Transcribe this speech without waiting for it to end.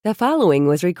The following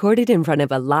was recorded in front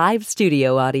of a live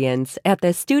studio audience at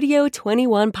the Studio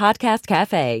 21 Podcast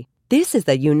Cafe. This is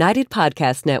the United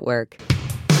Podcast Network.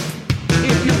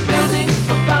 If you're building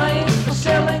or buying or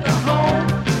selling a home,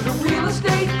 the Real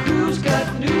Estate Crew's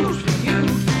got news for you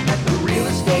at the Real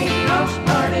Estate House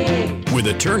Party. With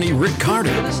attorney Rick Carter,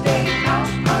 Real Estate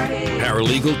House Party.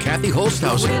 paralegal Kathy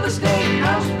Holsthausen, Real Estate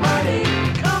House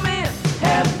Party. Come in,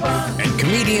 have fun. and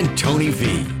comedian Tony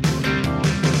V.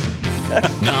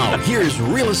 Now, here's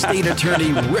real estate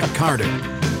attorney Rick Carter.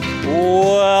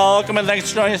 Welcome and thanks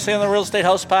for joining us here on the Real Estate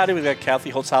House Party. We've got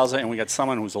Kathy Holzhausen and we got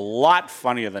someone who's a lot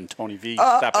funnier than Tony V.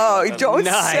 Don't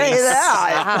say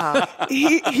that.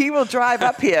 He will drive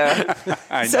up here.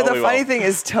 I So know the we funny will. thing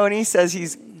is Tony says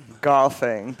he's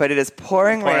golfing, but it is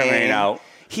pouring rain out.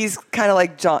 He's kind of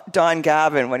like Don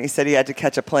Gavin when he said he had to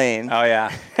catch a plane. Oh,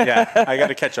 yeah. Yeah, I got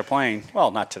to catch a plane. Well,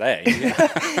 not today.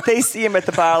 They see him at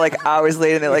the bar like hours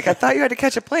later, and they're like, I thought you had to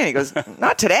catch a plane. He goes,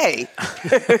 not today.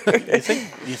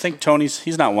 You think Tony's,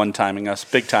 he's not one-timing us,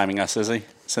 big-timing us, is he?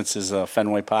 Since his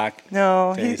Fenway Park.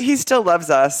 No, days. he still loves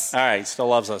us. All right, he still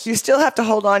loves us. You still have to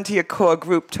hold on to your core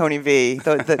group, Tony V,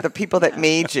 the people that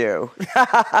made you.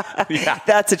 Yeah.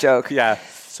 That's a joke. Yeah.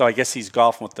 So I guess he's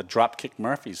golfing with the Dropkick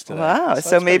Murphys today. Wow, so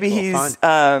that's maybe pretty cool. he's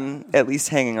at least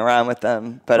hanging around with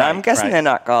them. But I'm Right, guessing right. they're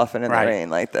not golfing in Right. the rain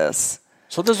like this.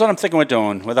 So this is what I'm thinking we're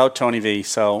doing without Tony V.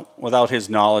 So without his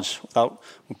knowledge, we're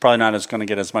probably not going to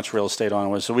get as much real estate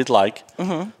on as we'd like.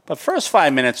 Mm-hmm. But first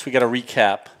 5 minutes, we got to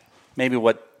recap maybe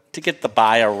to get the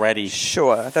buyer ready.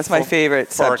 Sure, that's my favorite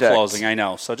for subject. a closing. I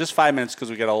know. So just 5 minutes because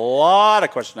we got a lot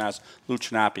of questions to ask Lou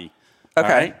Chinapi. All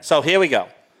Okay. right? So here we go.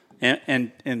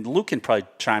 And Lou can probably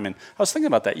chime in. I was thinking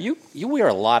about that. You wear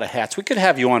a lot of hats. We could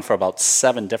have you on for about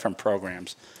 7 different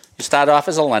programs. You start off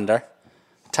as a lender,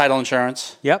 title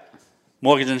insurance, Yep.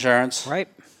 mortgage insurance. Right.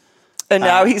 And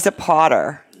now he's a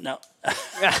potter, No.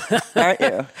 aren't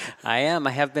you? I am.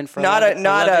 I have been for Not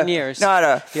 11 a years. not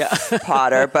a Yeah.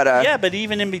 potter, but a Yeah, but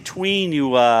even in between,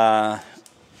 you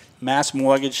Mass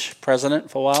Mortgage president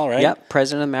for a while, right? Yep.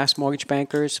 President of Mass Mortgage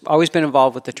Bankers. Always been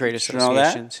involved with the trade Did you know that?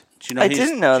 associations. Do you know I he's-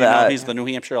 didn't know do you that. he's the New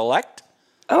Hampshire elect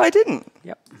Oh, I didn't.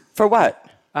 Yep. For what?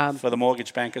 for the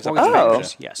mortgage bankers? up in Mortgage New Oh.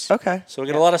 Hampshire. Yes. Okay. So we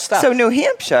get a lot of stuff. So New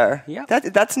Hampshire. Yeah.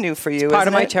 That's new for you. Part isn't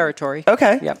of my it? territory.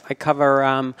 Okay. Yep. I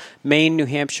cover Maine, New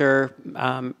Hampshire,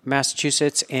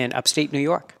 Massachusetts, and upstate New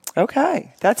York.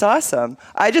 Okay, that's awesome.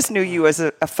 I just knew you as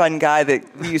a fun guy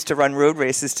that we used to run road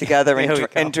races together There we go.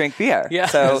 and drink beer. Yeah.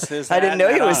 So There's I didn't that know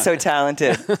and you that was on. so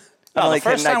talented. No, Only the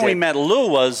first kidding, I time we did. met Lou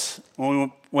was when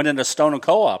we went into Stoner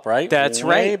Co-op, right? That's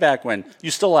Way right. back when. You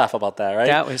still laugh about that, right?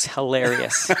 That was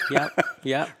hilarious. Yep.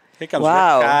 Yep. Here comes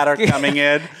Wow. Rick Carter coming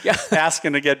in, Yeah.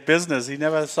 asking to get business. He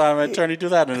never saw an attorney do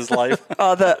that in his life.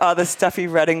 all the stuffy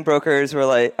Reading brokers were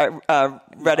like, Reading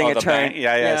Oh, the bank.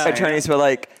 Yeah. attorneys were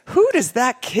like, who does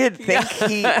that kid think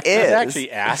he is? He's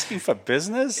actually asking for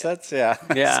business? That's, yeah.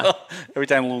 Yeah. So every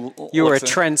time Lou You were a looks at-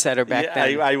 trendsetter back Yeah,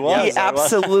 then. I was. He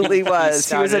absolutely was.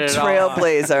 He was a started it all.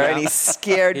 trailblazer, and he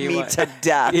scared He me was. to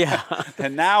death. Yeah.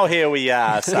 And now here we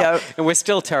are. So Yeah, And we're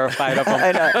still terrified of them.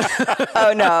 I know.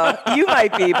 Oh no, you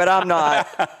might be, but I'm not.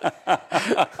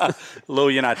 Lou,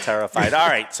 you're not terrified. All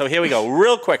right, so here we go.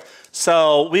 Real quick.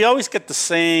 So we always get the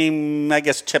same, I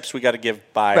guess, tips we got to give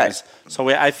buyers. Right. So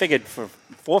I figured for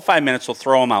 4 or 5 minutes, we'll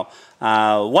throw them out.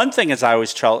 One thing is I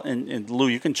always tell, and Lou,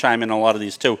 you can chime in on a lot of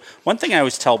these too. One thing I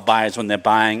always tell buyers when they're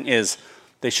buying is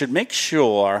they should make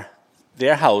sure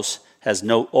their house has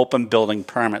no open building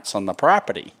permits on the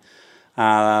property.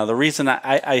 The reason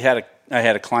I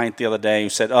had a client the other day who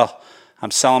said, "Oh,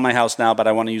 I'm selling my house now, but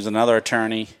I want to use another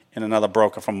attorney and another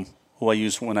broker from who I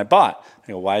used when I bought."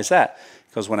 I go, "Why is that?"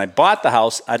 Because when I bought the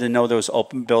house, I didn't know there was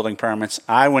open building permits.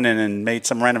 I went in and made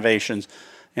some renovations,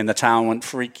 and the town went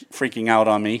freaking out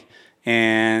on me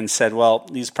and said, "Well,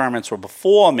 these permits were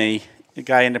before me." The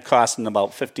guy ended up costing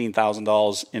about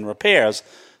 $15,000 in repairs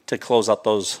to close out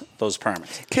those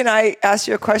permits. Can I ask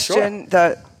you a question?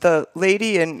 The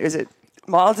lady in, is it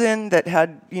Malden that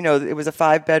had, it was a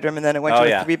 5-bedroom and then it went Oh, to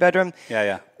yeah. a 3-bedroom?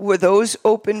 Yeah. Were those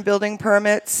open building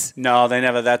permits? No, they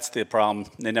never. That's the problem.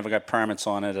 They never got permits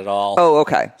on it at all. Oh,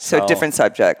 okay. So So, different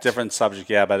subject. Different subject,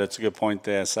 yeah, but it's a good point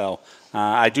there. So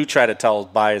I do try to tell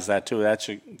buyers that too. That's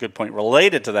a good point.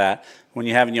 Related to that, when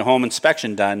you're having your home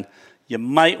inspection done, you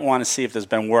might want to see if there's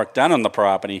been work done on the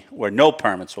property where no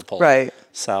permits were pulled. Right.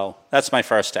 So that's my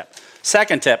first tip.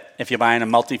 Second tip, if you're buying a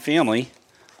multifamily,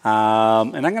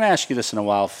 and I'm going to ask you this in a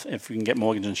while if we can get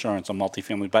mortgage insurance on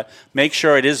multifamily, but make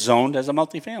sure it is zoned as a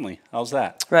multifamily. How's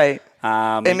that? Right.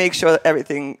 And make sure that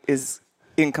everything is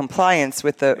in compliance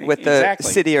with the Exactly.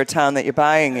 city or town that you're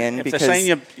buying in. If because they're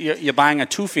saying you're buying a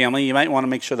 2-family, you might want to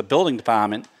make sure the building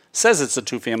department says it's a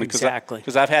two-family. Exactly.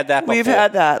 Because I've had that before. We've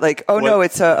had that. Like, oh What- no,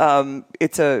 it's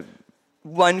a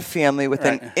one family with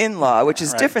an Right. in-law, which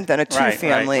is Right. different than a Right,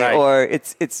 two-family, right. or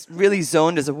it's really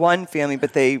zoned as a one family,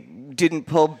 but they didn't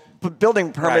pull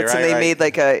building permits and right, they right. made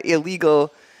like a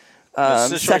illegal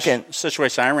The second.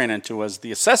 situation I ran into was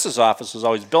the assessor's office was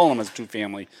always billing them as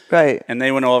two-family. Right. And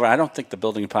they went over. I don't think the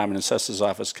building department and assessor's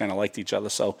office kind of liked each other.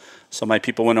 So my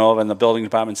people went over, and the building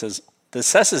department says, the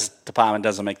assessor's department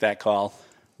doesn't make that call.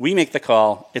 We make the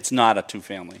call. It's not a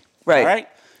two-family. Right. All right?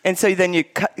 And so then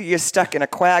you're stuck in a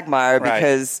quagmire Right.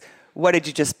 because what did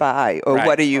you just buy, or Right,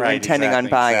 what are you right, intending on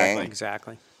exactly, buying?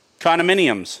 Exactly.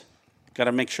 Condominiums. Got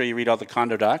to make sure you read all the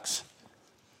condo docs.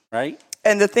 Right?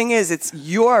 And the thing is, it's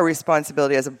your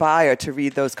responsibility as a buyer to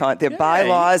read those their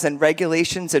bylaws and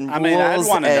regulations and I rules mean, I'd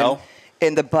wanna and, know.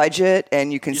 and the budget,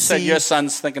 and you can You see. said your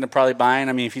son's thinking of probably buying.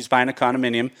 I mean, if he's buying a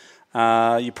condominium,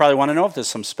 you probably want to know if there's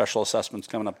some special assessments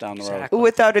coming up down the road. Exactly.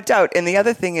 Without a doubt. And the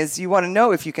other thing is, you want to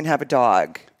know if you can have a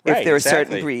dog, if Right, there are exactly.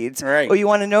 certain breeds, Right. or you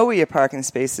want to know where your parking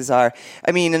spaces are.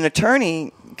 I mean, an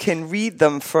attorney can read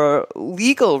them for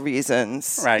legal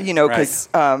reasons, Right, you know, right. because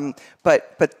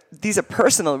but these are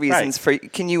personal reasons for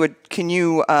can you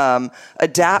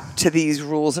adapt to these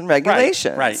rules and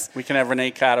regulations Right. We can have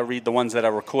Renee Carter read the ones that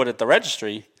are recorded at the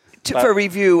registry. but- for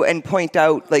review and point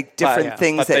out like different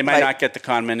things But that they might not get the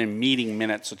condominium meeting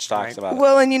minutes, which talks about it.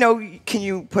 Well, and can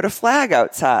you put a flag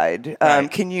outside? Right.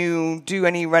 Can you do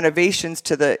any renovations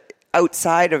to the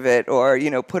outside of it, or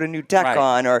put a new deck Right.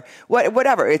 on, or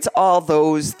whatever? It's all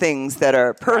those things that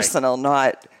are personal,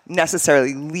 not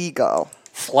necessarily legal.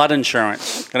 Flood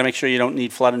insurance. Got to make sure you don't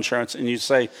need flood insurance. And you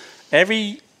say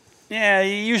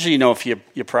usually you know if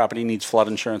your property needs flood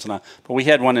insurance or not. But we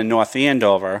had one in North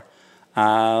Andover.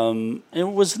 It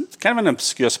was kind of an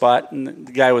obscure spot, and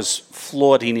the guy was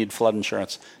floored he needed flood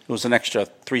insurance. It was an extra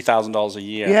 $3,000 a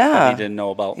year Yeah. that he didn't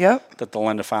know about, Yep. that the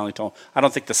lender finally told him. I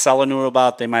don't think the seller knew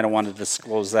about. They might have wanted to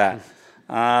disclose that.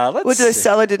 Let's Well, the see.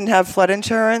 seller didn't have flood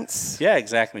insurance. Yeah,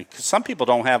 exactly. 'Cause some people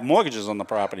don't have mortgages on the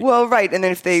property. Well, right, and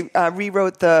then if they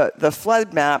rewrote the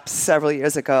flood maps several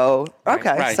years ago,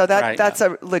 okay, Right, so right. that's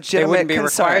a legitimate They wouldn't be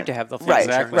concern. required to have the flood right,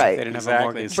 insurance right, if they didn't have a Exactly.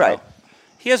 mortgage. So Right.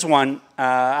 Here's one.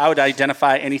 I would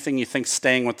identify anything you think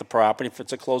staying with the property. If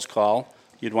it's a close call,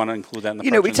 you'd want to include that in the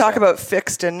we purchase talk sale. about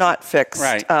fixed and not fixed.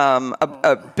 Right.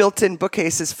 A built-in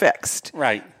bookcase is fixed.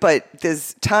 Right. But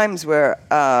there's times where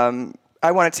I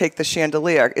want to take the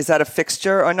chandelier. Is that a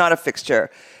fixture or not a fixture?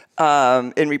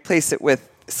 And replace it with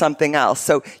something else.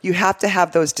 So you have to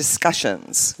have those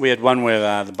discussions. We had one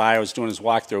where the buyer was doing his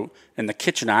walkthrough, and the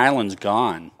kitchen island's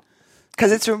gone.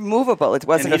 Because it's removable. It And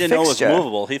wasn't he a didn't know it was fixture.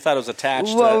 movable. He thought it was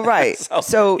attached. Well, to, right.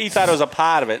 So- he thought it was a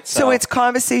part of it. So it's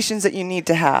conversations that you need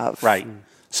to have. right.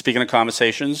 Speaking of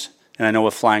conversations, and I know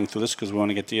we're flying through this because we want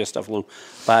to get to your stuff, Lou,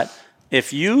 but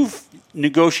if you've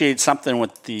negotiated something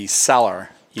with the seller,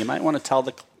 you might want to tell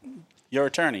your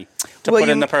attorney to put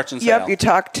in the purchase sale. Yep, you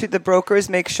talk to the brokers,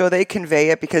 make sure they convey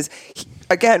it, because,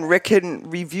 again, Rick can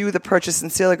review the purchase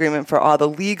and sale agreement for all the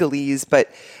legalese, but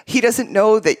he doesn't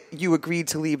know that you agreed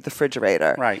to leave the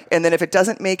refrigerator. Right. And then if it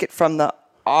doesn't make it from the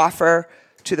offer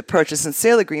to the purchase and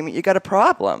sale agreement, you got a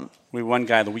problem. We had one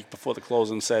guy the week before the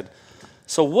closing said,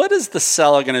 "So what is the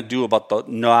seller going to do about the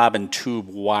knob and tube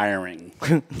wiring?"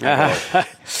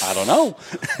 I don't know.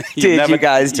 Did you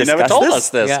guys You never discuss told this? us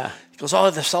this. Yeah. He goes, "Oh,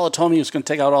 the seller told me he was going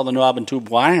to take out all the knob and tube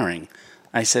wiring."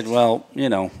 I said, "Well,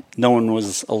 no one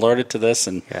was alerted to this,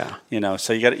 and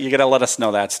so you got to let us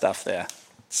know that stuff there.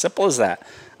 Simple as that."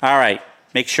 All right.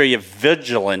 Make sure you're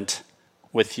vigilant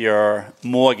with your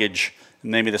mortgage.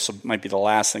 Maybe this might be the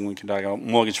last thing we can talk about.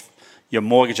 Your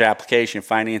mortgage application,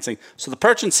 financing. So the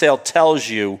purchase and sale tells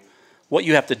you what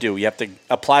you have to do. You have to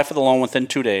apply for the loan within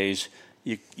 2 days.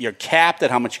 You're capped at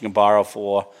how much you can borrow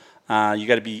for. You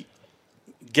got to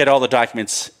get all the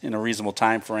documents in a reasonable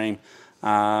time frame.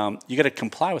 You got to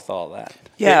comply with all that.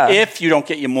 Yeah. If you don't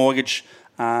get your mortgage,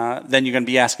 then you're going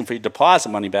to be asking for your deposit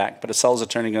money back. But a seller's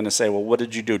attorney is going to say, "Well, what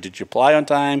did you do? Did you apply on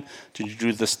time? Did you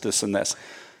do this, this, and this?"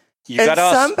 And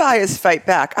some buyers fight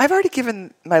back. I've already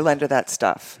given my lender that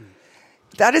stuff.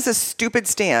 That is a stupid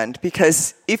stand,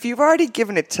 because if you've already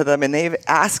given it to them and they've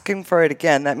asking for it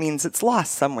again, that means it's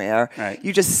lost somewhere. Right.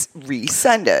 You just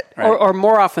resend it. Right. Or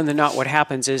more often than not, what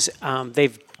happens is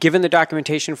they've given the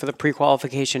documentation for the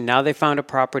pre-qualification. Now they found a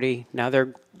property. Now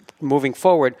they're moving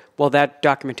forward. Well, that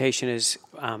documentation is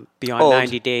beyond Old.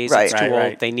 90 days. Right. It's too Right, old.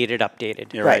 right. They need it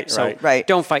updated. You're Right, So right.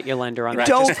 don't fight your lender on that.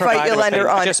 Don't Just fight provide your what lender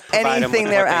on just provide them anything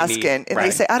with they're what they need. asking. And they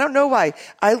Right. say, "I don't know why.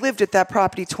 I lived at that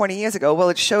property 20 years ago." Well,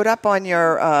 it showed up on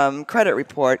your credit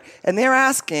report, and they're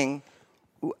asking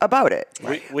about it.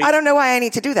 We- I don't know why I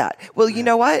need to do that. Well, you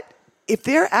know what? if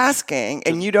they're asking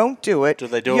and you don't do it, do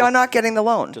they do you're it? not getting the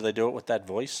loan. Do they do it with that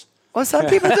voice? Well, some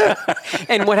people do.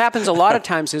 And what happens a lot of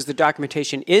times is the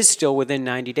documentation is still within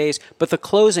 90 days, but the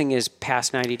closing is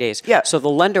past 90 days. Yeah. So the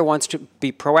lender wants to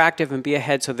be proactive and be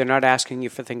ahead, so they're not asking you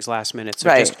for things last minute. So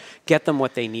Right. just get them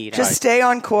what they need. Just stay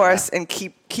on course and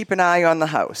keep an eye on the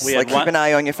house. We had Keep an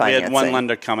eye on your financing. We had one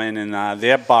lender come in, and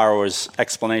their borrower's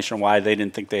explanation why they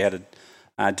didn't think they had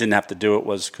didn't have to do it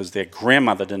was because their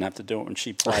grandmother didn't have to do it when she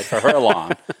applied for her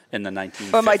loan in the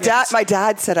 1950s. Well, my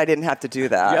dad said I didn't have to do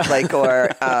that.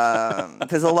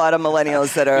 There's a lot of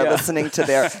millennials that are listening to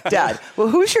their dad. Well,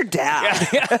 who's your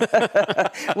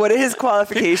dad? What are his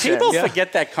qualifications? People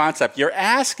forget that concept. You're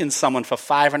asking someone for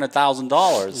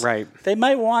 $500,000. Right. They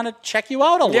might want to check you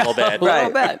out a little bit.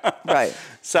 little bit. Right.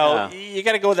 So you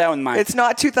got to go with that in mind. It's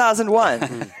not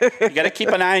 2001. You got to keep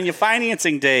an eye on your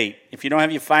financing date. If you don't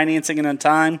have your financing in on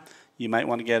time, you might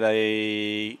want to get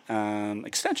a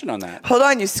extension on that. Hold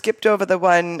on, you skipped over the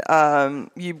one.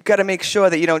 You've got to make sure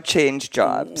that you don't change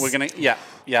jobs. We're gonna,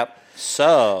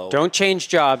 So Don't change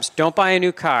jobs. Don't buy a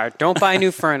new car. Don't buy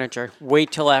new furniture.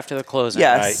 Wait till after the closing.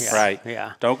 Yes. Right.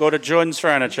 Yeah. Don't go to Jordan's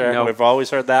Furniture. Nope. We've always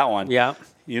heard that one. Yeah.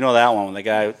 You know that one.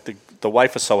 The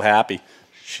wife was so happy.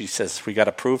 She says, we got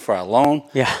approved for our loan.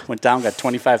 Yeah. Went down, got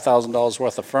 $25,000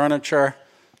 worth of furniture.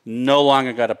 No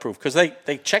longer got approved. Because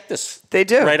they check this. They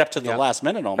do. Right up to the last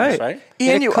minute almost, right?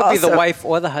 Ian, it you could be the also- wife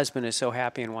or the husband is so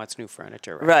happy and wants new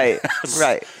furniture. Right.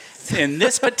 Right. In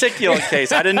this particular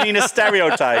case, I didn't mean a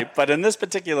stereotype, but in this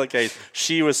particular case,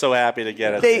 she was so happy to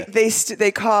get it.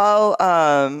 They call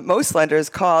most lenders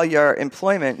call your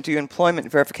employment, do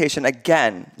employment verification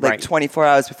again, like Right. 24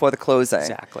 hours before the closing.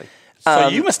 Exactly. So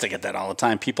you must get that all the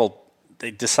time. People,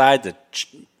 they decide to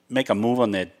make a move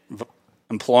on their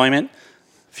employment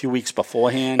a few weeks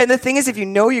beforehand. And the thing is, if you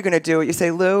know you're going to do it, you say,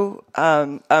 Lou,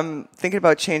 I'm thinking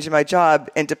about changing my job.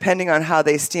 And depending on how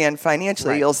they stand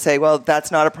financially, Right. you'll say, well, that's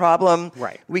not a problem.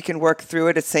 Right. We can work through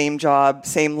it. It's same job,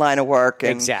 same line of work.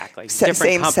 And Exactly. same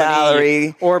company,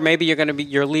 salary. or maybe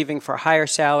you're leaving for a higher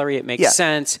salary. It makes Yeah.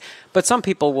 sense. But some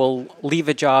people will leave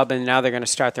a job and now they're going to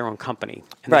start their own company.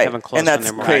 And Right. they haven't closed And that's on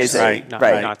their mortgage. crazy. Right.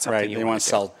 Right. Not something Right. you They want want to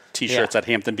sell T-shirts Yeah. at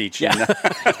Hampton Beach in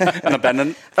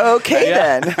Abandon. Okay,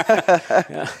 then.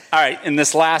 All right. And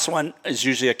this last one is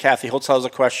usually a Kathy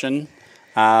Holzhauser question.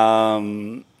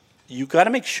 You got to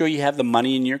make sure you have the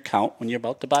money in your account when you're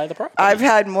about to buy the property. I've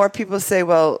had more people say,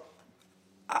 well,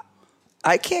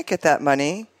 I can't get that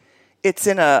money. It's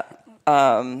in a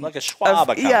like a Schwab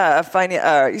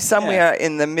account. somewhere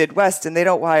in the Midwest, and they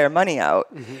don't wire money out.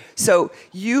 So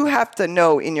you have to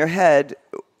know in your head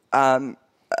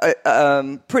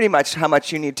pretty much how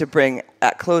much you need to bring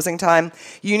at closing time.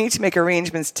 You need to make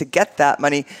arrangements to get that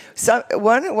money.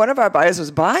 One of our buyers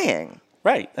was buying.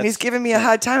 Right. And he's giving me a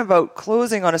hard time about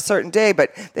closing on a certain day,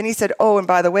 but then he said, oh, and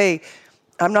by the way,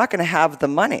 I'm not going to have the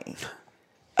money.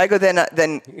 I go,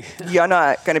 then you're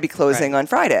not going to be closing on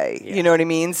Friday. Yeah. You know what I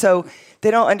mean? So they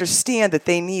don't understand that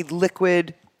they need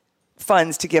liquid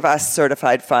funds to give us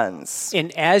certified funds.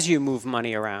 And as you move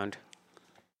money around,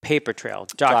 paper trail,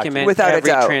 document Without a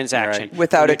every doubt. transaction. Right.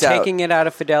 Without When a you're doubt. taking it out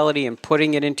of Fidelity and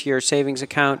putting it into your savings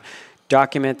account,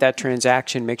 document that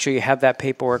transaction. Make sure you have that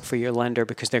paperwork for your lender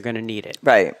because they're going to need it.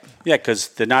 Right. Yeah, because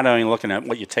they're not only looking at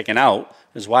what you're taking out,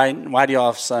 is why do you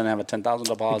all of a sudden have a $10,000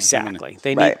 deposit? Exactly.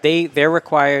 They Right. need they're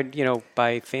required,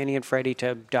 by Fannie and Freddie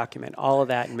to document all of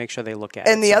that and make sure they look at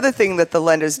it. And the other thing that the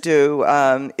lenders do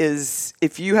is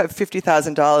if you have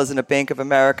 $50,000 in a Bank of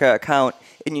America account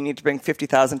and you need to bring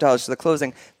 $50,000 to the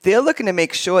closing, they're looking to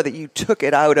make sure that you took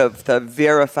it out of the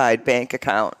verified bank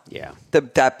account. Yeah.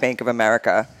 That Bank of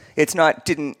America. It's not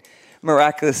didn't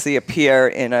miraculously appear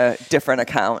in a different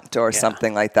account or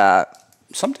something like that.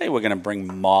 Someday we're going to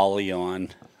bring Molly on.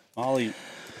 Molly,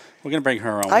 we're going to bring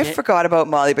her on. I forgot about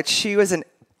Molly, but she was an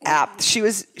apt. She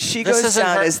goes isn't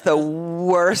down her- as the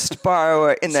worst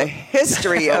borrower in the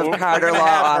history of We're Carter gonna Law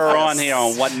have her Office. on here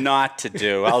on what not to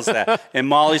do. How's that? And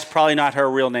Molly's probably not her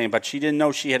real name, but she didn't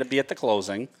know she had to be at the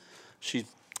closing. She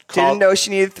Didn't know she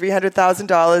needed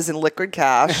 $300,000 in liquid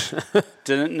cash.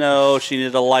 Didn't know she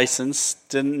needed a license.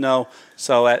 Didn't know.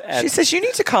 So She says, you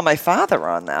need to call my father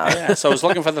on that. yeah, so I was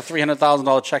looking for the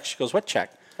 $300,000 check. She goes, what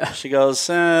check? She goes,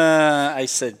 I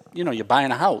said, you're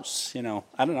buying a house. I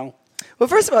don't know. Well,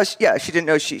 first of all, she didn't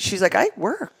know. She's like, I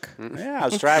work. Yeah, I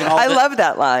was driving all I day. love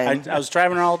that line. I was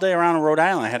driving all day around in Rhode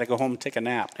Island. I had to go home and take a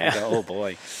nap. I go, oh,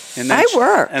 boy. And I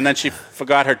work. And then she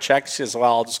forgot her check. She says,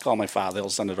 well, I'll just call my father. He'll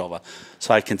send it over.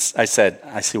 So I said,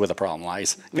 I see where the problem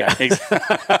lies. Yeah.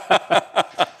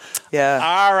 Yeah.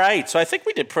 All right. So I think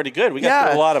we did pretty good. We got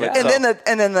through a lot of it.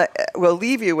 And then we'll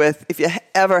leave you with, if you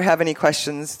ever have any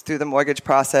questions through the mortgage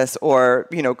process or,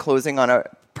 closing on a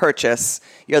purchase,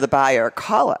 you're the buyer,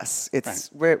 call us.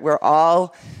 We're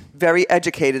all very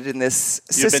educated in this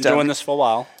system. You've been doing this for a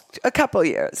while. A couple of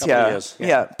years,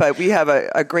 yeah. But we have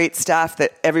a great staff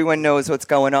that everyone knows what's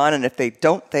going on, and if they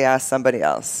don't, they ask somebody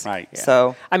else. Right. Yeah.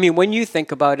 So, I mean, when you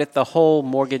think about it, the whole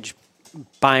mortgage,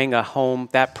 buying a home,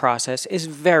 that process is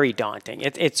very daunting.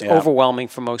 It's overwhelming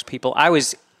for most people. I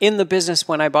was in the business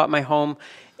when I bought my home,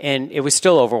 and it was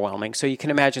still overwhelming. So you can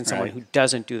imagine someone who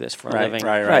doesn't do this for a living.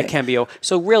 Right. It can be.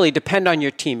 So really depend on your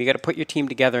team. You got to put your team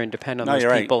together and depend on those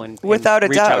people and without a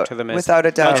reach doubt. out to them. Without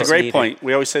a doubt. That's a great point.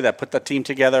 We always say that. Put the team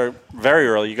together very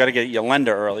early. You got to get your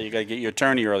lender early. You got to get your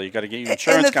attorney early. You got to get your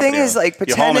insurance company And the thing is, like,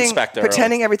 your home inspector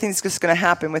pretending everything's just going to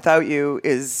happen without you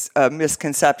is a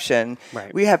misconception.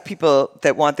 Right. We have people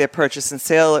that want their purchase and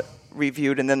sale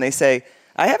reviewed, and then they say,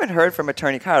 I haven't heard from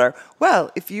Attorney Carter.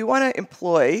 Well, if you want to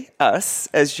employ us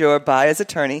as your buyer's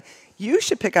attorney, you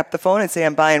should pick up the phone and say,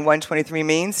 I'm buying 123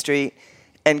 Main Street,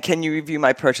 and can you review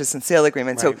my purchase and sale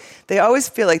agreement? Right. So they always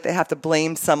feel like they have to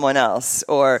blame someone else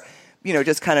or,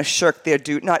 just kind of shirk their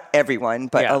duty. Not everyone,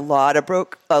 but a lot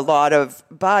of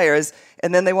buyers,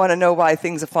 and then they want to know why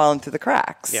things have fallen through the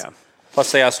cracks. Yeah.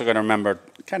 Plus, they also got to remember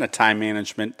kind of time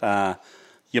management.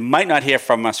 You might not hear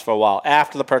from us for a while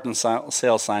after the purchase and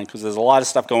sale sign because there's a lot of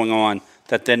stuff going on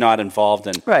that they're not involved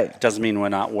in. Right. It doesn't mean we're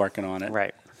not working on it.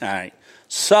 Right. All right.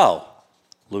 So,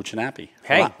 Lou Chinapi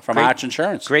from great- Arch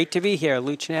Insurance. Great to be here.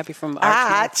 Lou Chinapi from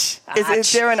Arch.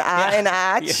 Is there an I in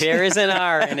Arch? There is an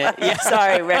R in it. Yeah.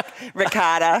 Sorry,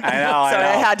 Ricotta. I know. Sorry,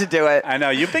 I had to do it. I know.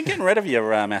 You've been getting rid of your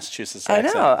Massachusetts I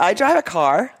accent. know. I drive a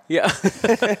car. Yeah.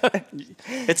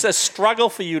 It's a struggle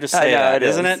for you to I say know that, it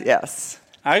isn't is. it? Yes.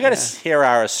 I got to hear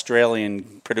our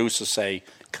Australian producer say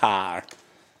car.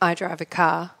 I drive a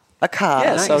car. A car.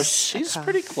 Yeah, so nice. she's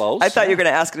pretty close. I thought you were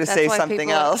going to ask her to That's say why something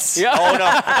people- else. Yeah. Oh, no.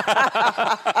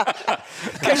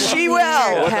 Because she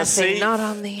will. With a Kathy, C? not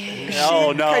on the air.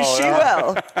 No, no. Because she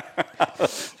will.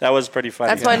 That was pretty funny.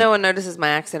 That's why no one notices my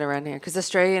accent around here. Because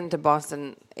Australian to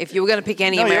Boston, if you were going to pick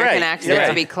any No, you're American right. accent You're to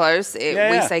right. be close, Yeah,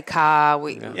 yeah. we say car. So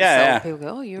Yeah. people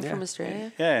go, oh, you're from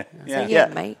Australia? Yeah, Yeah, yeah.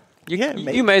 mate.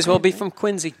 You may as well be from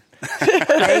Quincy.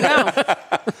 There you go.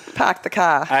 Park the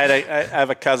car. I have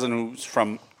a cousin who's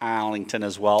from Arlington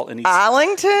as well, and he's,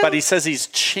 Arlington? but he says he's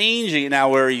changing it now,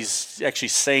 where he's actually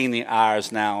saying the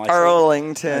R's now. I said,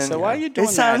 Arlington. So why are you doing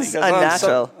It sounds that? He goes, "Oh,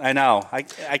 unnatural. I know.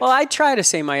 Well, I try to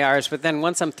say my R's, but then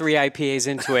once I'm 3 IPAs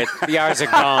into it, the R's are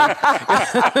gone.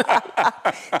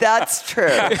 That's true.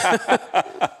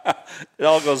 It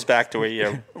all goes back to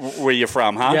where you're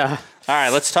from, huh? Yeah. All right,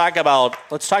 let's talk about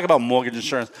mortgage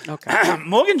insurance. Okay.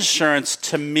 Mortgage insurance,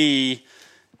 to me,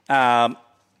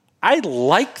 I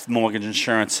like mortgage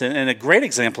insurance, and a great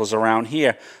example is around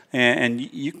here. And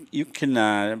you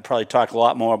can probably talk a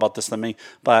lot more about this than me.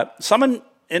 But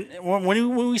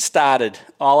when we started,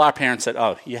 all our parents said,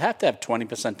 "Oh, you have to have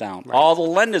 20% down." Right. All the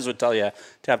lenders would tell you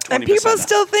to have 20%. And people down.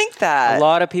 still think that. A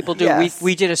lot of people do. Yes.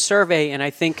 We did a survey, and I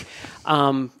think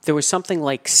there was something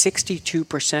like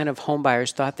 62% of home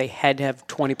buyers thought they had to have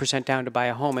 20% down to buy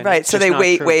a home. And Right, it's so just they not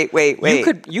wait.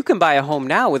 true. You can buy a home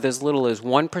now with as little as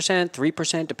 1%,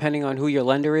 3%, depending on who your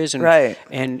lender is and Right.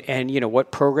 and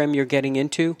what program you're getting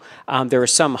into. There are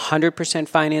some 100%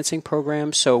 financing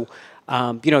programs, so.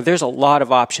 There's a lot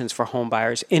of options for home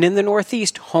buyers. And in the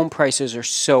Northeast, home prices are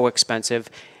so expensive,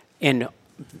 and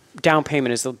down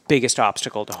payment is the biggest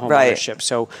obstacle to home Right. ownership.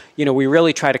 So, we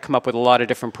really try to come up with a lot of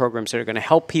different programs that are going to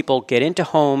help people get into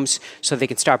homes so they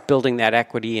can start building that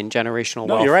equity and generational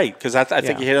wealth. No, you're right, because I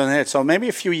think you hit on it. So maybe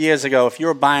a few years ago, if you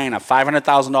were buying a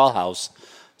 $500,000 house,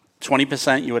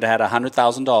 20%, you would have had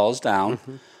 $100,000 down.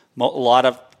 Mm-hmm. A lot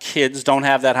of kids don't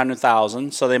have that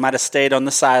 $100,000, so they might have stayed on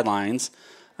the sidelines.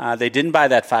 They didn't buy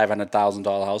that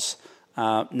 $500,000 house.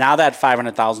 Now that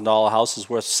 $500,000 house is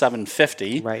worth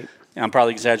 $750,000. Right. I'm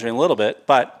probably exaggerating a little bit,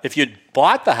 but if you'd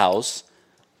bought the house,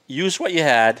 used what you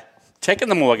had, taken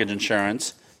the mortgage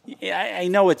insurance, I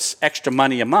know it's extra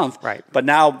money a month, Right. but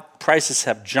now prices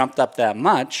have jumped up that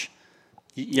much.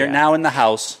 You're now in the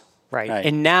house. Right.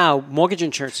 And now mortgage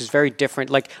insurance is very different.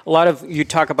 Like a lot of you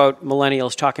talk about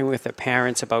millennials talking with their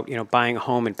parents about, buying a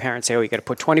home, and parents say, "Oh, you got to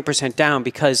put 20% down,"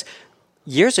 because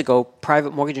years ago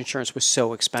private mortgage insurance was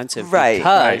so expensive. Right.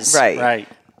 Because Right.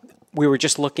 we were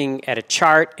just looking at a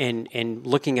chart and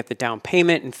looking at the down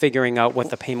payment and figuring out what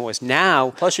the payment was.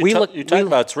 Now, Plus, you talk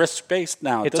about it's risk-based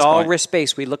now. It's all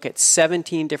risk-based. We look at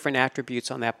 17 different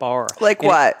attributes on that borrower. Like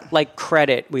what? Like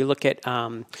credit. We look at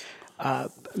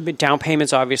down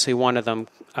payment's obviously one of them.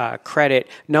 Credit,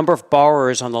 number of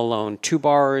borrowers on the loan. 2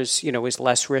 borrowers, is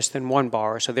less risk than 1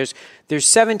 borrower. So there's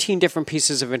 17 different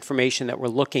pieces of information that we're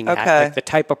looking at, like the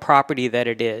type of property that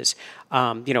it is,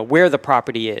 where the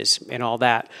property is, and all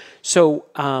that. So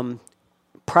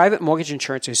private mortgage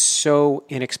insurance is so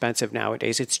inexpensive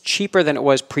nowadays. It's cheaper than it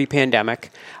was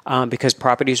pre-pandemic because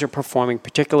properties are performing,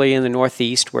 particularly in the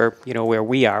Northeast where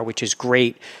we are, which is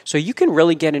great. So you can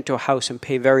really get into a house and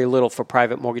pay very little for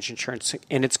private mortgage insurance,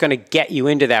 and it's going to get you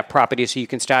into that property so you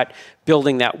can start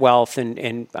building that wealth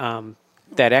and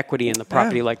that equity in the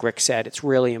property, like Rick said. It's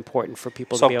really important for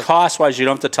people to be able to. So cost-wise, you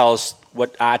don't have to tell us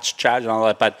what Arch charge and all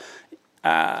that, but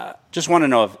just want to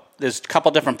know if there's a couple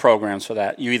different programs for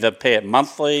that. You either pay it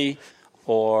monthly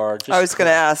or just... I was going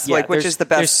to ask, which is the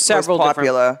best, there's several most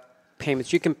popular? Different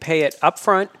payments. You can pay it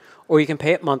upfront or you can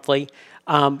pay it monthly.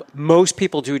 Most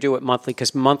people do it monthly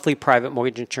because monthly private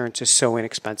mortgage insurance is so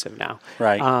inexpensive now.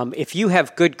 Right. If you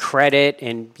have good credit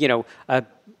and, a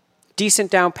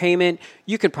decent down payment,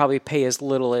 you could probably pay as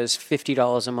little as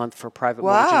 $50 a month for private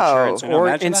mortgage insurance. Can you Or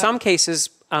imagine in that? some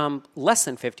cases, less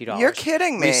than $50. You're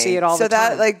kidding me. We see it all so the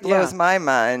time. that blows Yeah. my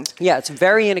mind. Yeah, it's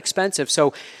very inexpensive.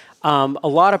 So a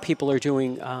lot of people are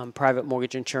doing private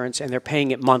mortgage insurance and they're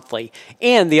paying it monthly.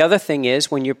 And the other thing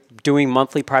is when you're doing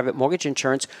monthly private mortgage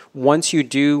insurance, once you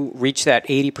do reach that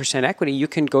 80% equity, you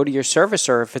can go to your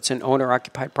servicer if it's an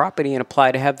owner-occupied property and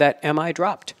apply to have that MI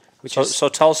dropped. So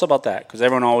tell us about that, because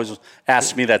everyone always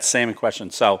asks me that same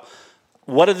question. So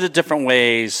what are the different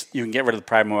ways you can get rid of the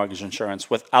private mortgage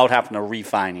insurance without having to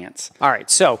refinance? All right.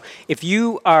 So if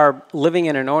you are living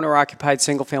in an owner-occupied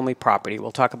single-family property,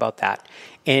 we'll talk about that,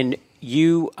 and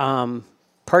you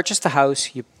purchase the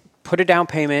house, you put a down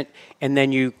payment, and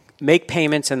then you make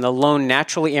payments, and the loan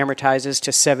naturally amortizes to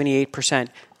 78%,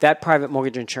 that private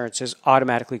mortgage insurance is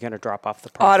automatically going to drop off the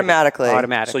property. Automatically.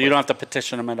 So you don't have to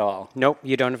petition them at all. Nope,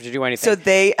 you don't have to do anything. So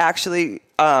they actually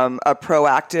are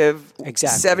proactive.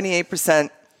 Exactly. 78%,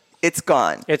 it's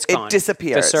gone. It's gone. It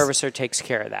disappears. The servicer takes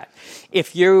care of that.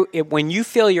 When you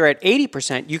feel you're at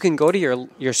 80%, you can go to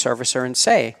your servicer and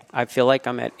say, I feel like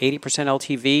I'm at 80%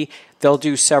 LTV. They'll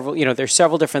do several, there's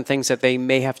several different things that they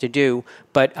may have to do,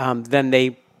 but then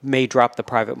they may drop the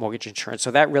private mortgage insurance. So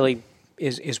that really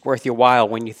is worth your while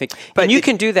when you think. But you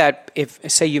can do that if,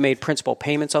 say, you made principal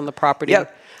payments on the property.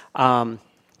 Yep.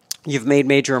 You've made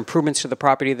major improvements to the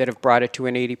property that have brought it to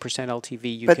an 80%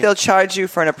 LTV. But they'll charge you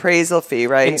for an appraisal fee,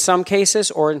 right? In some cases,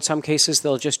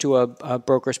 they'll just do a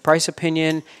broker's price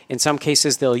opinion. In some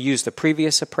cases, they'll use the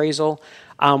previous appraisal.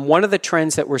 One of the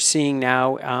trends that we're seeing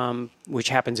now, which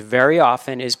happens very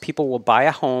often, is people will buy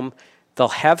a home. They'll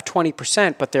have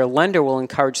 20%, but their lender will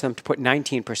encourage them to put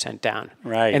 19% down.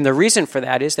 Right. And the reason for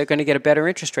that is they're going to get a better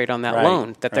interest rate on that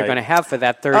loan that they're going to have for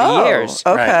that 30 years.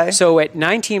 Okay. Right. So at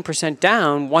 19%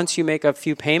 down, once you make a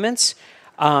few payments,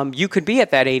 you could be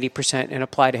at that 80% and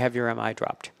apply to have your MI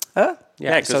dropped. Oh.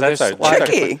 Yeah, because so that's there's a lot of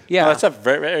tricky. different- Yeah. No, that's a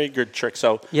very, very good trick.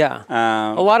 So Yeah.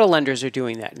 A lot of lenders are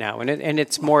doing that now, and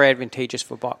it's more advantageous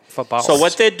for borrowers. So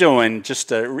what they're doing, just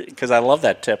because I love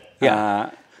that tip,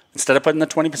 Yeah. instead of putting the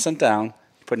 20% down,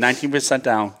 put 19%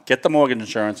 down, get the mortgage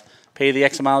insurance, pay the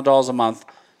X amount of dollars a month.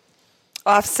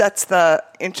 Offsets the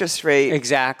interest rate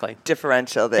Exactly.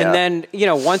 differential there. And then,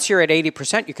 once you're at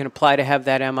 80%, you can apply to have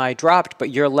that MI dropped, but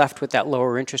you're left with that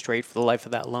lower interest rate for the life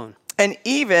of that loan. And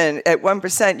even at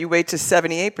 1%, you wait to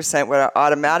 78% where it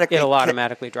automatically... It'll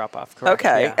automatically drop off, correct.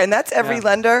 Okay. Yeah. And that's every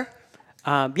lender?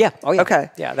 Yeah. Oh, yeah.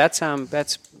 Okay. Yeah, that's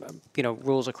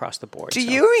rules across the board. Do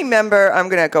you remember... I'm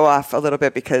going to go off a little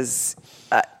bit because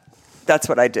that's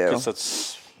what I do. Because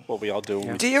that's what we all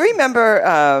do. Do you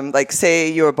remember,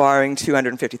 say you were borrowing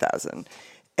 $250,000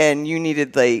 and you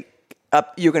needed,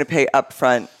 you're going to pay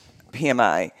upfront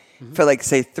PMI for,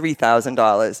 say,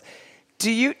 $3,000.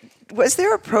 Was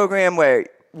there a program where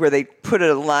they put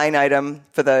a line item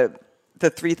for the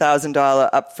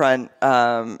 $3,000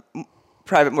 upfront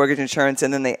private mortgage insurance,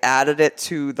 and then they added it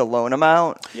to the loan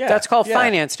amount? Yeah. That's called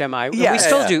financed MI. Yeah. We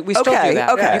still do. We still do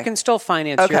that. Okay. You can still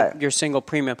finance your single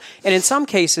premium. And in some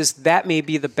cases, that may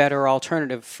be the better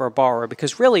alternative for a borrower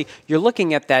because really you're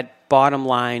looking at that bottom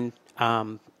line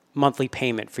monthly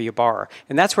payment for your borrower.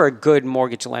 And that's where a good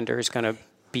mortgage lender is going to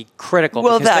be critical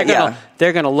because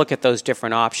they're going to look at those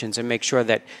different options and make sure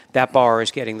that borrower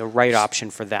is getting the right option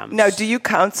for them. Now, do you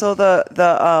counsel the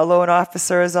loan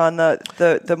officers on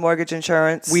the mortgage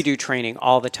insurance? We do training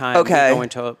all the time. Okay. We go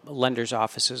into lenders'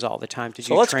 offices all the time to do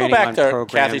So let's training go back on to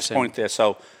programs. Kathy's point there.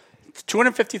 So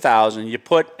 $250,000, you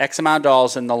put X amount of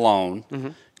dollars in the loan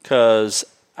because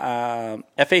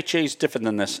FHA is different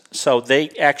than this. So they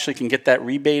actually can get that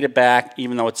rebated back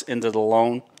even though it's into the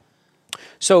loan.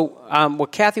 So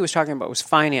what Kathy was talking about was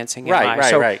financing. Right, MI. right,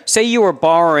 so right. say you were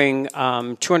borrowing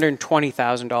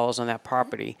 $220,000 on that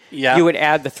property. Yeah. You would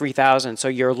add the $3,000, so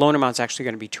your loan amount's actually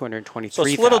going to be So it's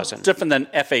 $223,000. a little different than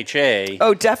FHA.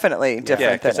 Oh, definitely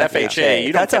different because than FHA,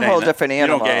 you don't That's a get whole any- different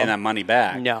animal. You don't get any of that money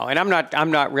back. No, and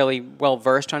I'm not really well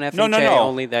versed on FHA. No.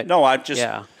 Only that. No, I just-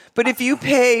 Yeah. But if you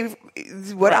pay,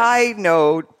 what I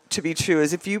know to be true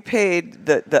is if you paid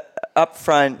the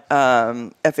upfront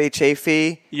FHA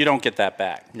fee, You don't get that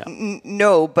back. No.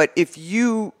 no, but if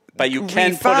you But you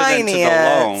can put it into the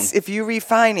loan. if you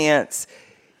refinance,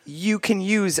 you can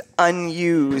use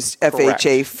unused FHA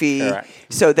Correct. fee, Correct.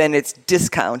 so then it's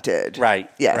discounted. Right.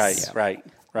 Yes. Right.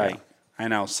 I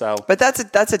know. So, But that's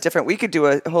a different. We could do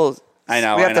a whole. I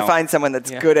know, We have I to know. find someone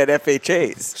that's good at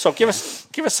FHAs. so give us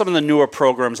some of the newer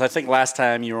programs. I think last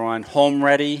time you were on Home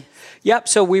Ready. Yep.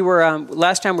 So we were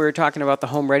last time we were talking about the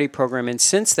Home Ready program, and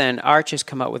since then, Arch has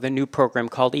come out with a new program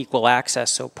called Equal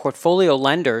Access. So portfolio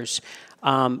lenders,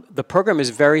 the program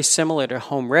is very similar to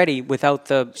Home Ready without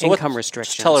the income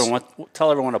restrictions. Just tell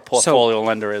everyone what a portfolio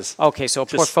lender is. Okay, so a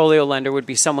portfolio lender would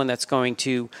be someone that's going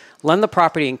to lend the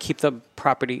property and keep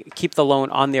the loan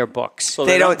on their books. So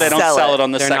They don't sell sell it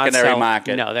on the They're not secondary selling-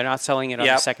 market. No, they're not selling it on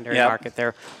Yep, the secondary yep. market.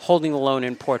 They're holding the loan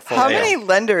in portfolio. How many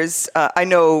lenders? I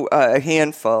know a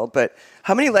handful, but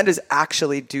how many lenders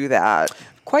actually do that?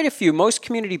 Quite a few. Most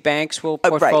community banks will right.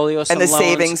 portfolio And some the loans.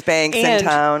 savings banks in And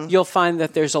town. You'll find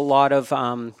that there's a lot of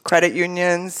Credit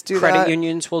unions do credit that.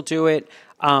 unions will do it.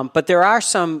 But there are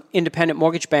some independent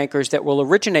mortgage bankers that will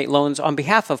originate loans on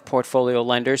behalf of portfolio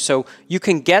lenders. So you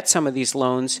can get some of these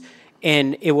loans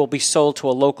and it will be sold to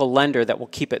a local lender that will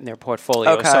keep it in their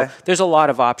portfolio. Okay. So there's a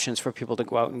lot of options for people to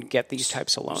go out and get these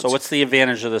types of loans. So what's the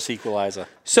advantage of this equalizer?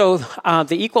 So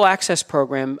the Equal Access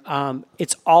Program,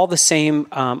 it's all the same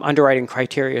underwriting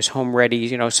criteria as Home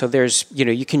Ready. So there's,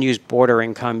 you can use border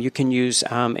income, you can use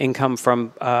income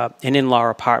from an in-law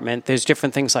apartment. There's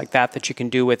different things like that you can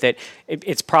do with it.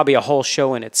 It's probably a whole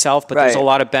show in itself, but there's a Right.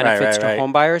 lot of benefits Right. to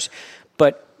home buyers.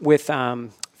 But with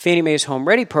Fannie Mae's Home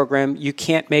Ready program, you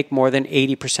can't make more than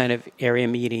 80% of area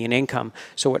median income.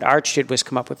 So what Arch did was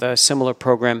come up with a similar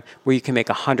program where you can make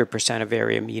 100% of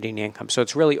area median income. So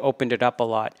it's really opened it up a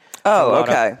lot. Oh, a lot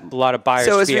okay. A lot of buyers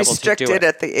So to it's be able to do restricted it.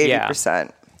 at the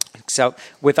 80%. Yeah. So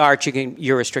with Arch,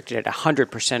 you're restricted at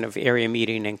 100% of area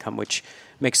median income, which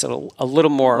makes it a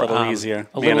little more A little easier.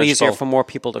 a little easier Manageable. for more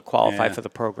people to qualify Yeah. for the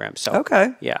program. So Okay.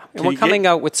 yeah, and Can we're you coming get-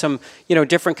 out with some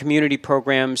different community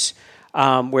programs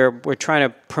where we're trying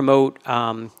to promote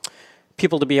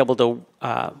people to be able to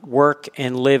work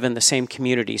and live in the same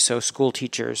community. So school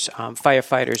teachers,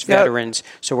 firefighters, Yep. veterans.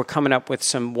 So we're coming up with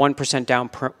some 1%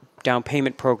 down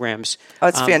payment programs.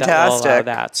 That's That will allow fantastic.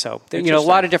 that. So a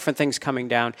lot of different things coming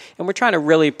down, and we're trying to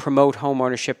really promote home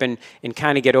ownership and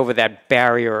kind of get over that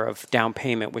barrier of down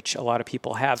payment, which a lot of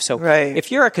people have. So Right.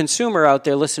 if you're a consumer out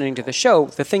there listening to the show,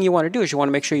 the thing you want to do is you want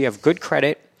to make sure you have good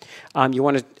credit. You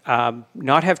want to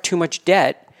not have too much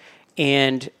debt.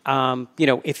 And,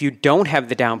 if you don't have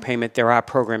the down payment, there are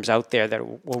programs out there that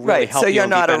will really Right. help So you you're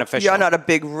and be not beneficial. you're not a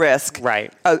big risk.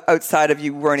 Right. Outside of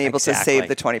you weren't able to Exactly. save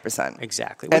the 20%.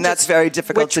 Exactly. And that's very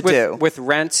difficult to do. With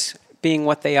rents being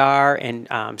what they are and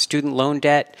student loan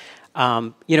debt,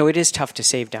 it is tough to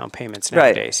save down payments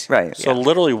nowadays. Right. So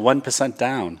literally 1%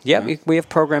 down. Yeah, we have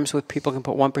programs where people can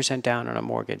put 1% down on a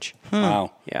mortgage.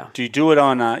 Wow. Yeah. Do you do it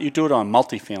on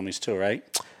multifamilies too, right?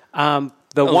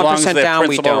 The As long as 1% they're down we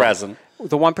principal don't. resident.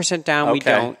 The 1% down we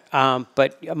Okay. don't.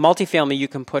 But multifamily you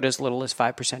can put as little as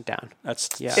 5% down. That's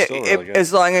Yeah. still really good.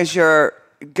 As long as you're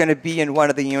going to be in one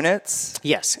of the units.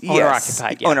 Yes, Yes, owner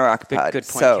occupied. Yeah. owner-occupied. Good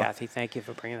point, So- Kathy. Thank you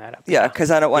for bringing that up. Yeah,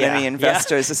 because I don't want Yeah. any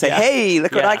investors to say, Yeah. "Hey,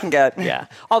 look what Yeah. I can get." Yeah.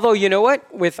 Although you know what,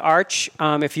 with Arch,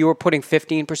 if you were putting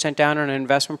 15% down on an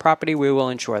investment property, we will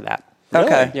insure that.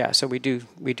 Okay. Yeah. So we do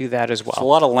that as well. So a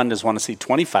lot of lenders want to see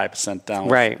 25% down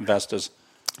with Right. investors.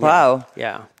 Wow.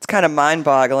 Yeah. It's kind of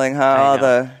mind-boggling how I all know.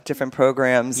 the different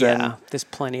programs Yeah, and there's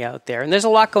plenty out there. And there's a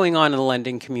lot going on in the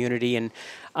lending community. And,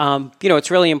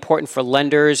 it's really important for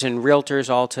lenders and realtors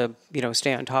all to,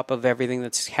 stay on top of everything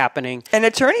that's happening. and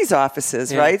attorneys'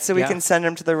 offices, Yeah, right? So we yeah. can send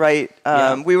them to the right.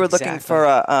 Yeah, we were looking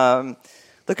exactly.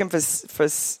 for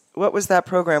what was that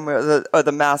program? Where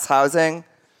the mass housing.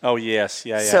 Oh, yes.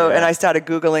 Yeah. And I started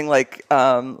Googling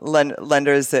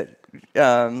lenders that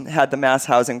had the mass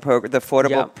housing program, the affordable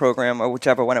Yeah. program, or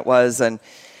whichever one it was, and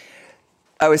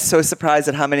I was so surprised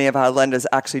at how many of our lenders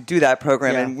actually do that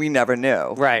program, Yeah. and we never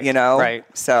knew. Right, right.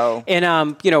 So And,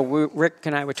 Rick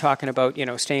and I were talking about,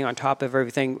 staying on top of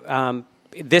everything.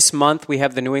 This month, we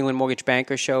have the New England Mortgage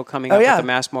Bankers Show coming up yeah. with the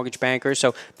Mass Mortgage Bankers.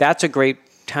 So that's a great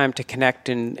time to connect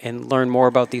and learn more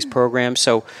about these programs.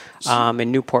 So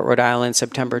in Newport, Rhode Island,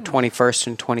 September 21st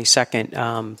and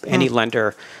 22nd, any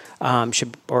lender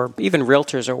should, or even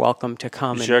realtors are welcome to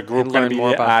come Is your group and going learn to be more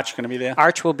there? about. Arch going to be there?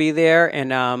 Arch will be there,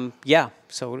 and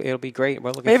so it'll be great.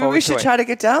 We're looking Maybe forward we to should it. try to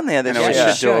get down there this I know we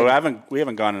year. should do it. We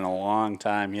haven't gone in a long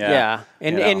time. Yeah,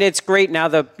 and You know. and it's great now.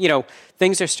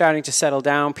 Things are starting to settle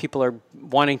down. People are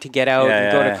wanting to get out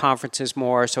and go to conferences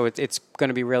more. So it's going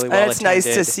to be really well And it's nice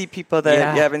attended. to see people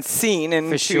that you haven't seen in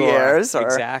For 2 sure. years.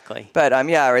 Exactly. But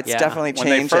it's Yeah. definitely When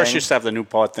changing. they first used to have the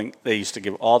Newport thing, they used to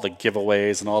give all the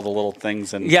giveaways and all the little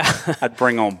things. And Yeah. I'd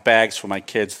bring home bags for my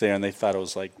kids there, and they thought it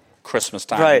was like Christmas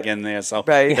time Right. again there. So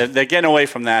Right. they're getting away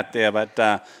from that there, but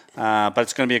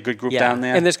it's going to be a good group down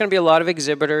there. And there's going to be a lot of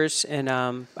exhibitors, and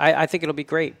I think it'll be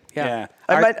great. Yeah.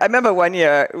 I remember one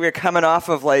year we were coming off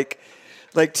of like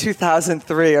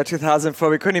 2003 or 2004.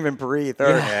 We couldn't even breathe. Or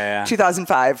Yeah.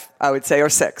 2005, I would say, or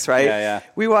 6, right? Yeah.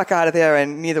 We walk out of there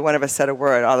and neither one of us said a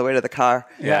word all the way to the car.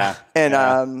 Yeah. And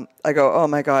Yeah. I go, oh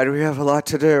my God, we have a lot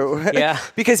to do. Yeah.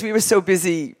 Because we were so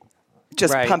busy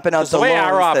just Right. pumping out The way loans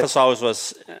our that office always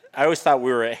was, I always thought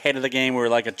we were ahead of the game. We were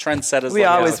like a trendsetters. we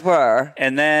like, always were.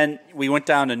 And then we went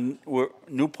down to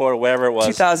Newport or wherever it was.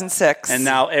 2006. And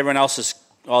now everyone else is,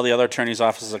 all the other attorneys'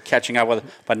 offices are catching up with it.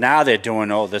 But now they're doing,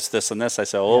 this, and this. I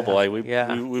said, oh boy, we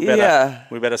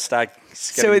better start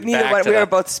So getting neither back one, to we were the-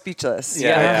 both speechless.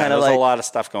 Yeah, We were kinda there's like, a lot of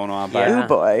stuff going on. But oh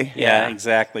boy. Yeah,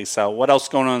 exactly. So what else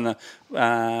going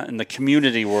on in the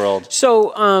community world?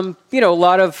 So, a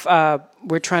lot of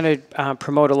we're trying to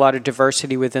promote a lot of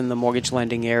diversity within the mortgage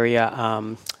lending area.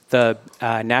 The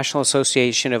National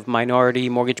Association of Minority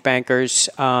Mortgage Bankers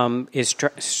is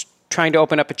trying to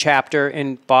open up a chapter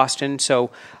in Boston. So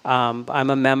I'm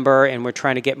a member, and we're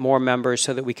trying to get more members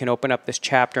so that we can open up this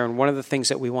chapter. And one of the things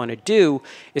that we want to do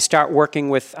is start working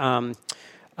with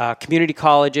community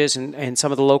colleges and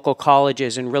some of the local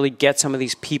colleges and really get some of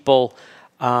these people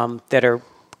that are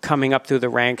coming up through the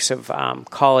ranks of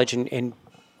college and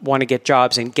want to get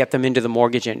jobs and get them into the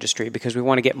mortgage industry, because we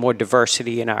want to get more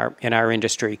diversity in our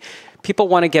industry. People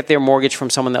want to get their mortgage from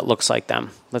someone that looks like them,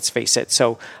 let's face it.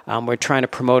 So we're trying to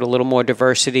promote a little more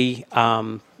diversity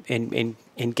and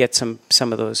get some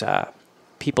of those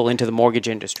people into the mortgage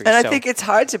industry. And I think it's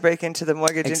hard to break into the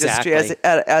mortgage industry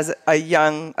as a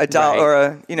young adult Right.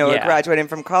 or a graduating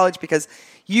from college, because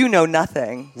you know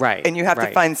nothing. Right, And you have to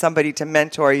right. find somebody to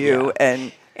mentor you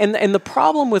And the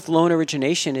problem with loan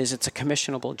origination is it's a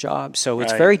commissionable job. So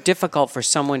it's Right. very difficult for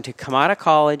someone to come out of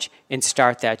college and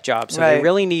start that job. So they Right.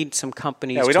 really need some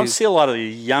companies Yeah, we to... don't see a lot of the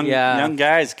young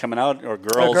guys coming out or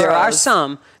girls. There are girls.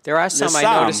 some. There's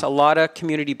I notice a lot of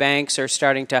community banks are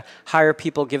starting to hire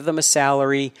people, give them a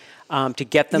salary to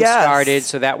get them Yes. started,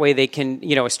 so that way they can,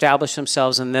 establish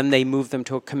themselves, and then they move them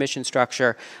to a commission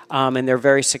structure, and they're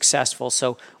very successful.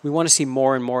 So we want to see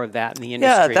more and more of that in the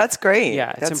industry. that's great.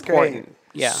 Yeah, it's That's important. great.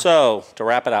 Yeah. So, to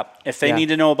wrap it up, if they Yeah. need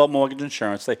to know about mortgage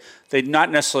insurance, they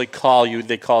not necessarily call you,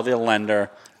 they call their lender.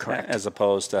 Correct. As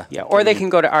opposed to... Yeah, or they can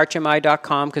go to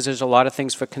archmi.com, because there's a lot of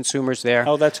things for consumers there.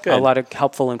 Oh, that's good. A lot of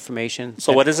helpful information.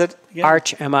 So what is it again?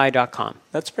 Archmi.com.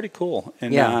 That's pretty cool.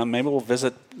 And Yeah. maybe we'll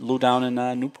visit Lou down in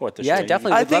Newport this Yeah, year.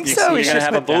 definitely. I We'd think love to so. see We you. You're going to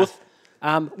should have a put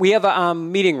booth? We have a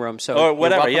meeting room, so Or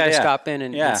whatever, you're welcome yeah. to stop in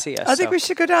and see us. I think so. we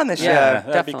should go down this Yeah. year. That'd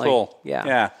be definitely. cool.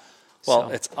 Yeah. Well,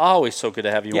 So. it's always so good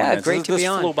to have you Yeah, on. This- great to this be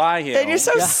on. flew by here. And you're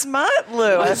so smart,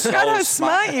 Lou. I forgot how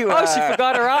smart you are. Oh, she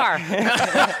forgot her R.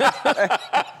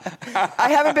 I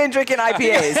haven't been drinking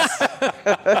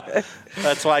IPAs.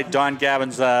 That's why Don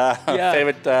Gavin's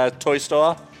favorite toy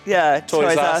store. Yeah, Toys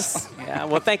Toys R Us. Us. Yeah,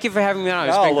 well, thank you for having me on.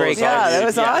 It's Oh, been Lou, great. it's Yeah, always- that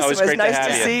was awesome. always It was great to nice have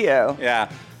to see you. Yeah.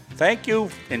 Thank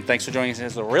you, and thanks for joining us.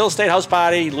 It's the Real Estate House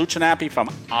Party. Lou Cinapi from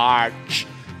Arch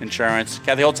Insurance.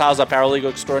 Kathy Holthaus, our paralegal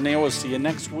extraordinaire. We'll see you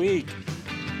next week.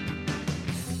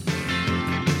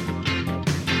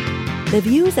 The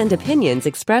views and opinions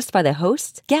expressed by the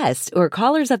hosts, guests, or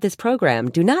callers of this program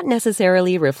do not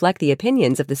necessarily reflect the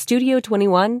opinions of the Studio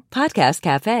 21 Podcast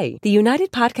Cafe, the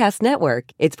United Podcast Network,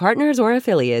 its partners, or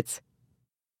affiliates.